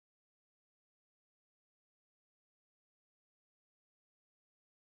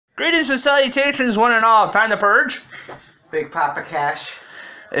Greetings and salutations, one and all. Time to purge. Big Papa Cash.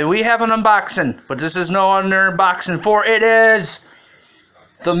 And we have an unboxing, but this is no other unboxing for it is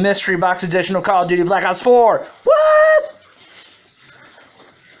the Mystery Box Edition of Call of Duty Black Ops 4. What?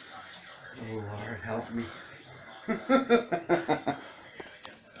 Oh, Lord, help me.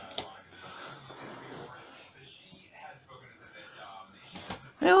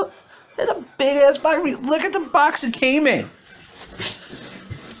 Hey, look, it's a big ass box. I mean, look at the box it came in.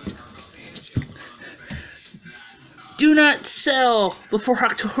 Do not sell before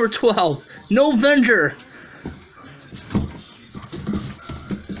October 12th. No vendor.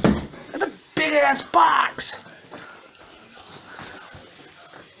 That's a big ass box.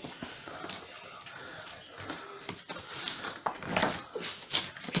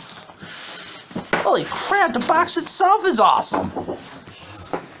 Holy crap, the box itself is awesome.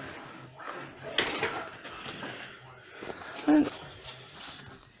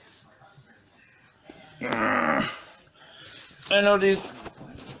 I know these.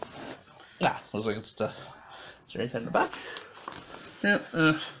 Nah, looks like it's right in the back. Yeah,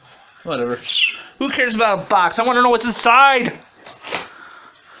 whatever. Who cares about a box? I want to know what's inside.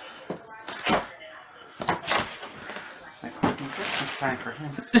 It's time for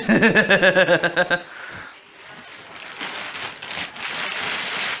him.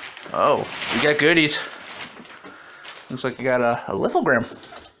 Oh, we got goodies. Looks like you got a lithogram.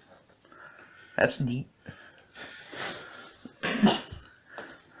 That's neat.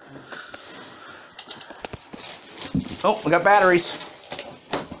 Oh, we got batteries.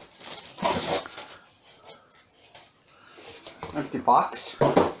 Empty box.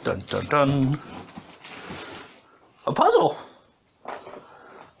 Dun dun dun. A puzzle.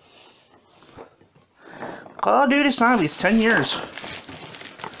 Call of Duty Zombies, 10 years.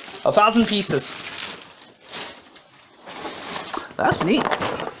 1,000 pieces. That's neat.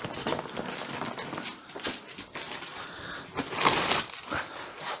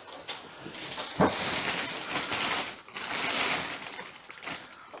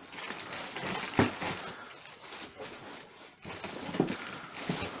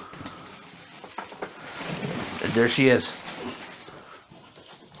 There she is.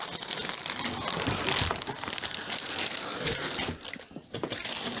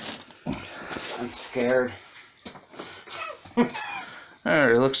 I'm scared.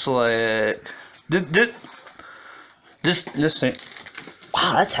 Alright, looks like this thing.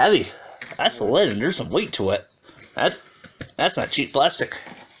 Wow, that's heavy. That's the lid, and there's some weight to it. That's not cheap plastic.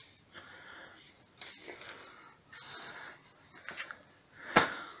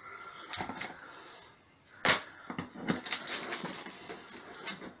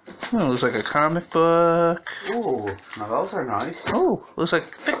 Oh, looks like a comic book. Ooh, now those are nice. Oh, looks like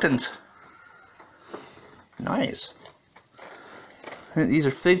fig pins. Nice. And these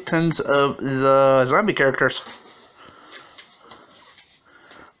are fig pins of the zombie characters.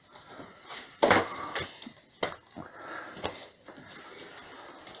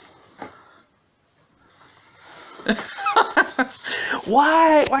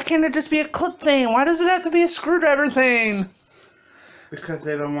 Why? Why can't it just be a clip thing? Why does it have to be a screwdriver thing? Because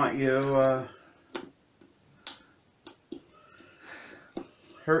they don't want you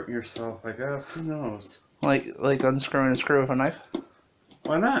hurting yourself, I guess. Who knows? Like unscrewing a screw with a knife?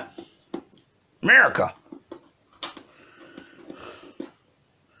 Why not? America!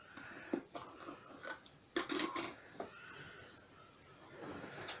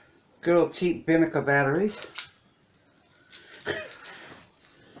 Good old cheap Binnacle batteries.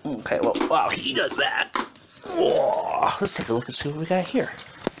 Okay, well, wow, he does that. Whoa, let's take a look and see what we got here.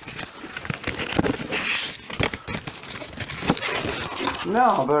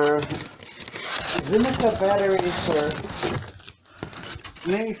 No, but Binnacle batteries for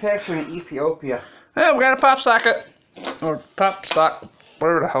manufacturing in Ethiopia. Yeah, we got a pop socket. Or pop sock.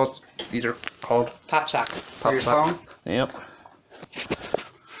 Whatever the hell these are called. Pop socket. Pop your socket. phone? Yep.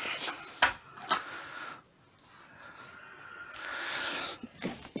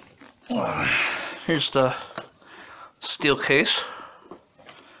 Here's the steel case.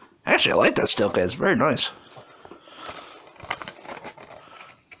 Actually, I like that steel case. It's very nice.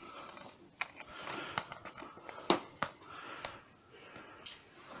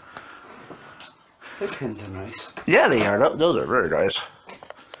 The pins are nice. Yeah, they are. Those are very nice.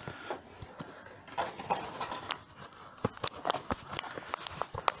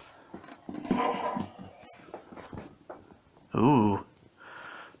 Ooh.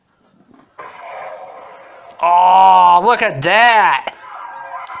 Oh, look at that!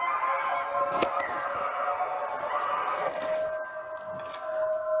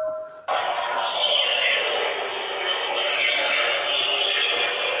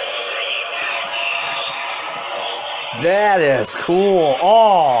 That is cool.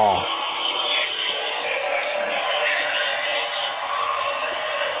 Oh.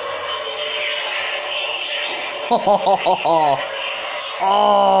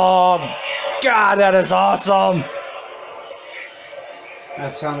 Oh, God, that is awesome. I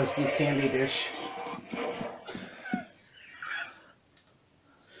found this new candy dish.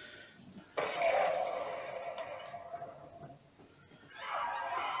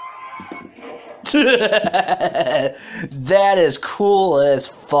 That is cool as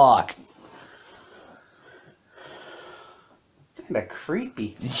fuck. Kinda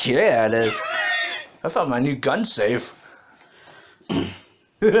creepy. Yeah, it is. I found my new gun safe.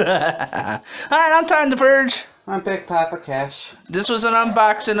 Alright, I'm Time to Purge. I'm Big Papa Cash. This was an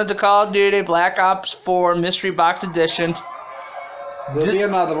unboxing of the Call of Duty Black Ops 4 Mystery Box Edition. There'll be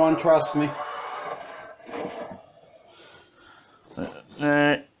another one, trust me.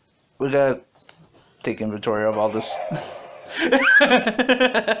 Alright, we gotta take inventory of all this.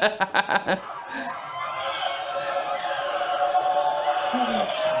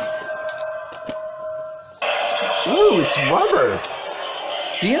 Ooh, it's rubber.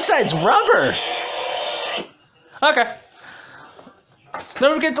 The inside's rubber. Okay.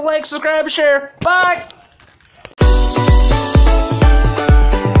 Don't forget to like, subscribe, and share. Bye.